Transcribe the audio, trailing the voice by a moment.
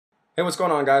Hey, what's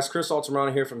going on, guys? Chris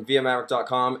Altamirano here from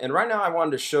ViaMaverick.com, and right now I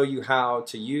wanted to show you how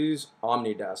to use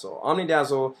Omnidazzle.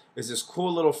 Omnidazzle is this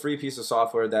cool little free piece of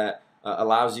software that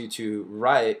allows you to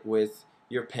write with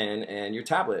your pen and your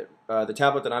tablet. The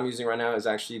tablet that I'm using right now is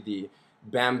actually the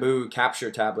Bamboo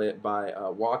Capture tablet by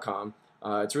Wacom.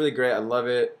 It's really great. I love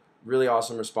it. Really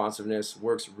awesome responsiveness.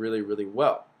 Works really, really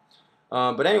well.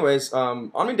 But anyways,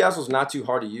 Omnidazzle is not too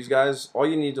hard to use, guys. All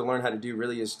you need to learn how to do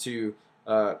really is to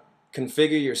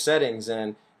configure your settings.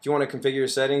 And if you want to configure your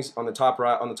settings, on the top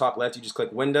right, on the top left, you just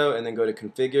click Window and then go to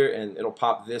Configure, and it'll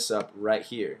pop this up right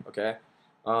here. Okay.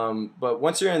 But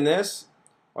once you're in this,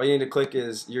 all you need to click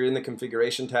is you're in the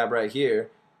Configuration tab right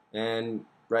here, and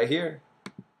right here,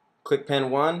 click Pen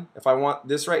 1. If I want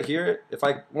this right here, if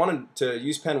I wanted to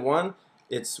use Pen 1,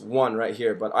 it's 1 right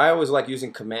here. But I always like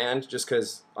using Command just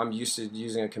because I'm used to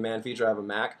using a Command feature. I have a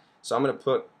Mac, so I'm going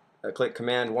to click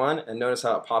Command 1, and notice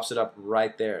how it pops it up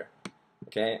right there.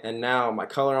 Okay, and now my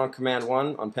color on Command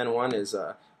 1 on Pen 1 is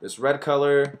this red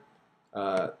color.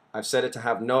 I've set it to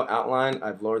have no outline.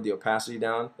 I've lowered the opacity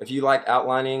down. If you like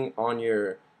outlining on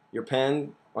your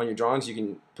pen, on your drawings, you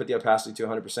can put the opacity to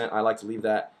 100%. I like to leave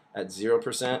that at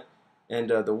 0%. And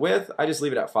the width, I just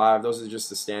leave it at 5. Those are just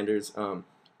the standards.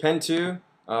 Pen 2,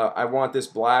 I want this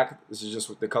black. This is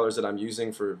just the colors that I'm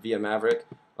using for ViaMaverick.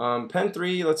 Pen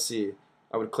 3, let's see.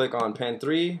 I would click on Pen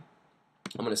 3.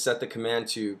 I'm going to set the command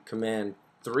to Command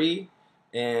 3,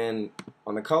 and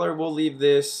on the color we'll leave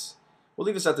this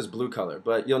at this blue color,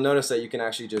 but you'll notice that you can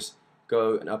actually just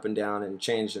go up and down and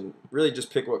change and really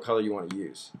just pick what color you want to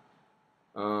use.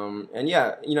 And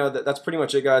yeah, you know, that's pretty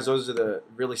much it, guys. Those are the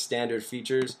really standard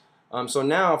features. So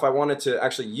now if I wanted to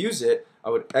actually use it, I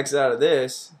would exit out of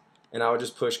this and I would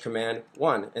just push Command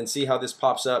 1 and see how this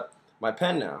pops up my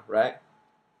pen now, right?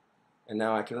 And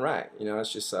now I can write. You know,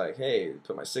 it's just like, hey,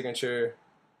 put my signature,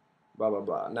 blah, blah,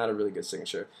 blah. Not a really good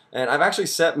signature. And I've actually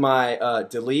set my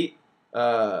delete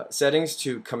settings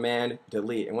to Command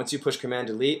Delete. And once you push Command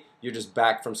Delete, you're just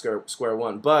back from square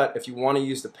one. But if you want to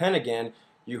use the pen again,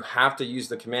 you have to use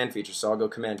the command feature. So I'll go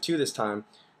Command 2 this time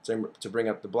to bring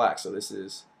up the black. So this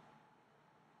is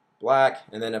black.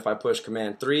 And then if I push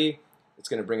Command 3, it's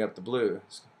going to bring up the blue.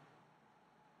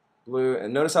 Blue.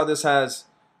 And notice how this has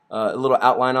a little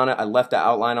outline on it. I left the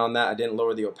outline on that. I didn't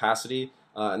lower the opacity,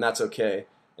 and that's okay.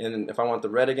 And if I want the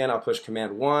red again, I'll push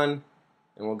Command 1,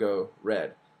 and we'll go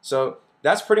red. So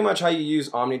that's pretty much how you use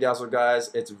Omnidazzle,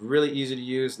 guys. It's really easy to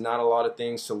use, not a lot of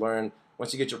things to learn.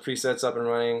 Once you get your presets up and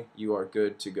running, you are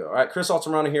good to go. All right, Chris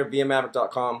Altamirano here,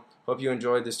 ViaMaverick.com. Hope you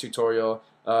enjoyed this tutorial.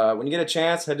 When you get a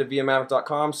chance, head to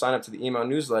ViaMaverick.com, sign up to the email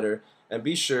newsletter, and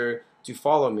be sure to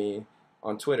follow me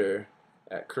on Twitter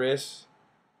at Chris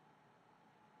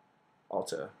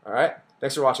Alta. All right,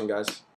 thanks for watching, guys.